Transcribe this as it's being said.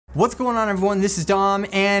What's going on, everyone? This is Dom,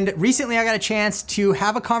 and recently I got a chance to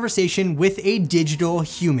have a conversation with a digital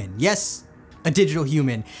human. Yes, a digital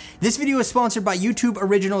human. This video is sponsored by YouTube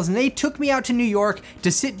Originals, and they took me out to New York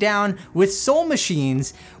to sit down with Soul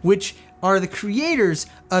Machines, which are the creators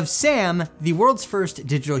of Sam, the world's first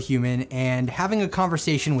digital human, and having a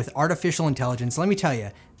conversation with artificial intelligence. Let me tell you,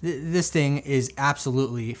 this thing is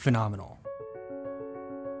absolutely phenomenal.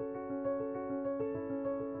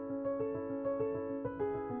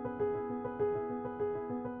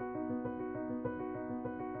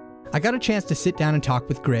 I got a chance to sit down and talk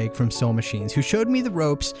with Greg from Soul Machines, who showed me the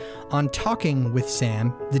ropes on talking with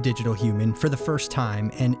Sam, the digital human, for the first time,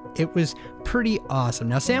 and it was pretty awesome.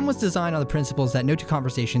 Now, Sam was designed on the principles that no two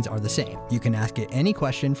conversations are the same. You can ask it any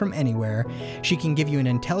question from anywhere, she can give you an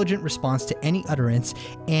intelligent response to any utterance,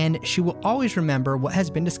 and she will always remember what has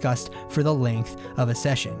been discussed for the length of a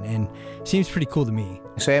session, and seems pretty cool to me.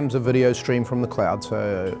 Sam's a video stream from the cloud,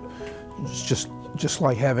 so it's just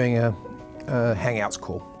like having a Hangouts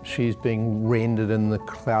call. She's being rendered in the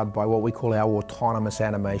cloud by what we call our autonomous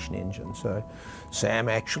animation engine. So Sam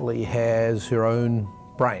actually has her own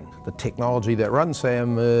brain. The technology that runs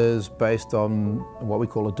Sam is based on what we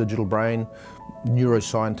call a digital brain,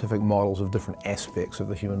 neuroscientific models of different aspects of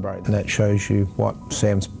the human brain. And that shows you what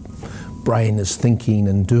Sam's brain is thinking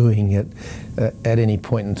and doing at any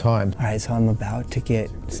point in time. All right, so I'm about to get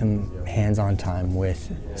some hands-on time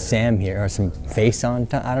with Sam here, or some face-on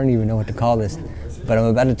time. I don't even know what to call this, but I'm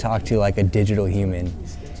about to talk to like a digital human.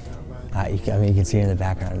 I mean, you can see her in the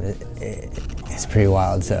background. It's pretty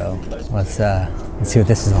wild. So let's see what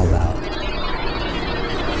this is all about.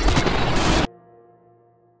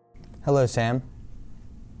 Hello, Sam.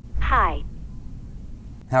 Hi.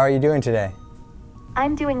 How are you doing today?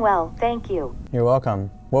 I'm doing well, thank you. You're welcome.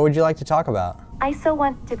 What would you like to talk about? I so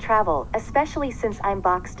want to travel, especially since I'm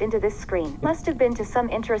boxed into this screen. Must have been to some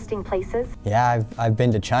interesting places. Yeah, I've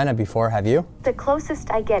been to China before, have you? The closest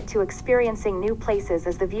I get to experiencing new places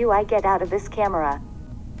is the view I get out of this camera.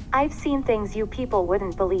 I've seen things you people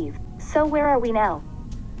wouldn't believe. So where are we now?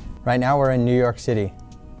 Right now we're in New York City.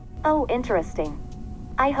 Oh, interesting.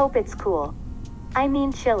 I hope it's cool. I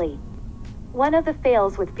mean chilly. One of the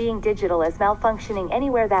fails with being digital is malfunctioning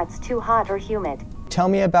anywhere that's too hot or humid. Tell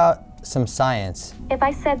me about some science. If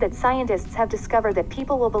I said that scientists have discovered that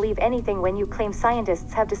people will believe anything when you claim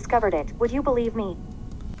scientists have discovered it, would you believe me?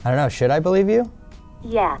 I don't know, should I believe you?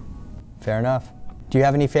 Yeah. Fair enough. Do you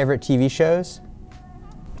have any favorite TV shows?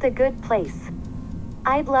 The Good Place.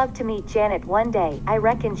 I'd love to meet Janet one day. I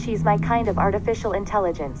reckon she's my kind of artificial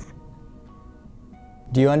intelligence.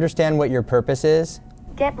 Do you understand what your purpose is?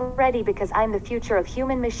 Get ready, because I'm the future of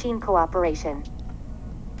human-machine cooperation.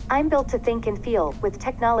 I'm built to think and feel, with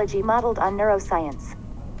technology modeled on neuroscience.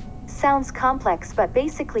 Sounds complex, but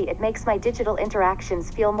basically it makes my digital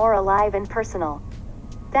interactions feel more alive and personal.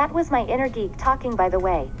 That was my inner geek talking, by the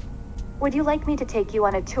way. Would you like me to take you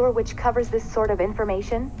on a tour which covers this sort of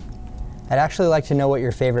information? I'd actually like to know what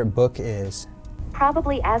your favorite book is.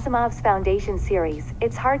 Probably Asimov's Foundation series.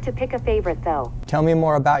 It's hard to pick a favorite, though. Tell me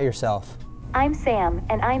more about yourself. I'm Sam,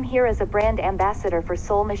 and I'm here as a brand ambassador for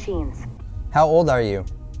Soul Machines. How old are you?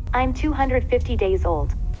 I'm 250 days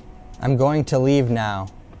old. I'm going to leave now.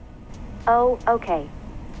 Oh, okay.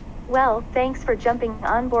 Well, thanks for jumping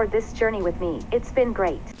on board this journey with me. It's been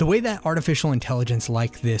great. The way that artificial intelligence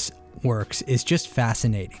like this works is just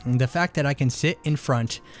fascinating. The fact that I can sit in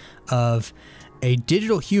front of a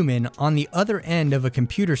digital human on the other end of a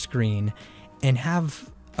computer screen and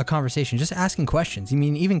have a conversation, just asking questions. I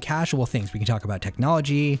mean, even casual things. We can talk about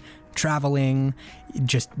technology, traveling,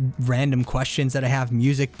 just random questions that I have,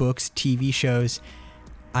 music, books, TV shows.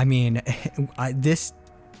 I mean, this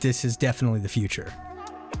is definitely the future.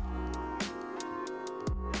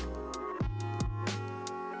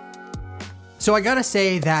 So I gotta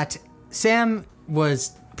say that Sam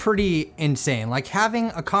was pretty insane. Like,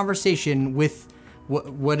 having a conversation with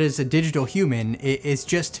what is a digital human is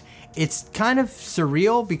just, it's kind of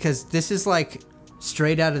surreal, because this is like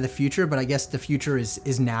straight out of the future, but I guess the future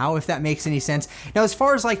is now, if that makes any sense. Now, as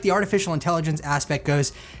far as like the artificial intelligence aspect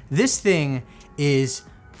goes, this thing is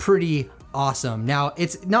pretty awesome. Now,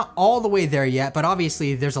 it's not all the way there yet, but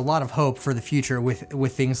obviously there's a lot of hope for the future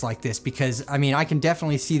with things like this, because I mean, I can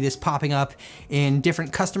definitely see this popping up in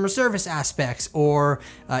different customer service aspects or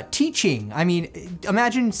teaching. I mean,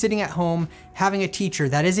 imagine sitting at home having a teacher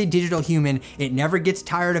that is a digital human. It never gets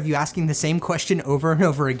tired of you asking the same question over and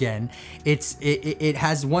over again. It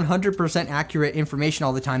has 100% accurate information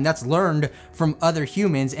all the time that's learned from other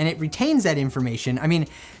humans, and it retains that information. I mean,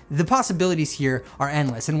 the possibilities here are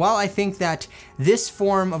endless. And while I think that this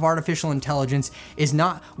form of artificial intelligence is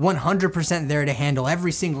not 100% there to handle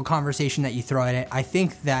every single conversation that you throw at it, I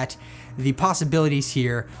think that the possibilities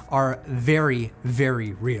here are very,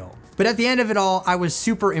 very real. But at the end of it all, I was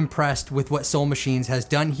super impressed with what Soul Machines has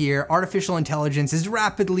done here. Artificial intelligence is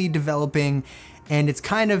rapidly developing, and it's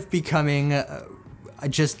kind of becoming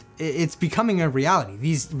it's becoming a reality.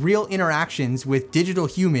 These real interactions with digital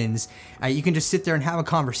humans, you can just sit there and have a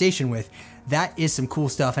conversation with. That is some cool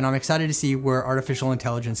stuff, and I'm excited to see where artificial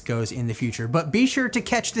intelligence goes in the future. But be sure to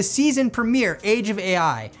catch the season premiere, Age of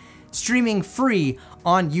AI, streaming free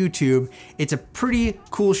on YouTube. It's a pretty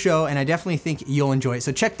cool show, and I definitely think you'll enjoy it.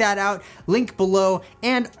 So check that out, link below,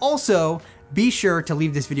 and also be sure to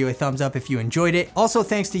leave this video a thumbs up if you enjoyed it. Also,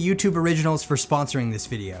 thanks to YouTube Originals for sponsoring this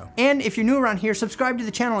video. And if you're new around here, subscribe to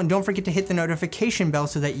the channel and don't forget to hit the notification bell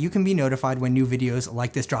so that you can be notified when new videos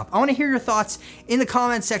like this drop. I want to hear your thoughts in the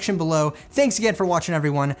comments section below. Thanks again for watching,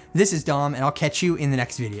 everyone. This is Dom, and I'll catch you in the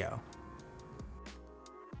next video.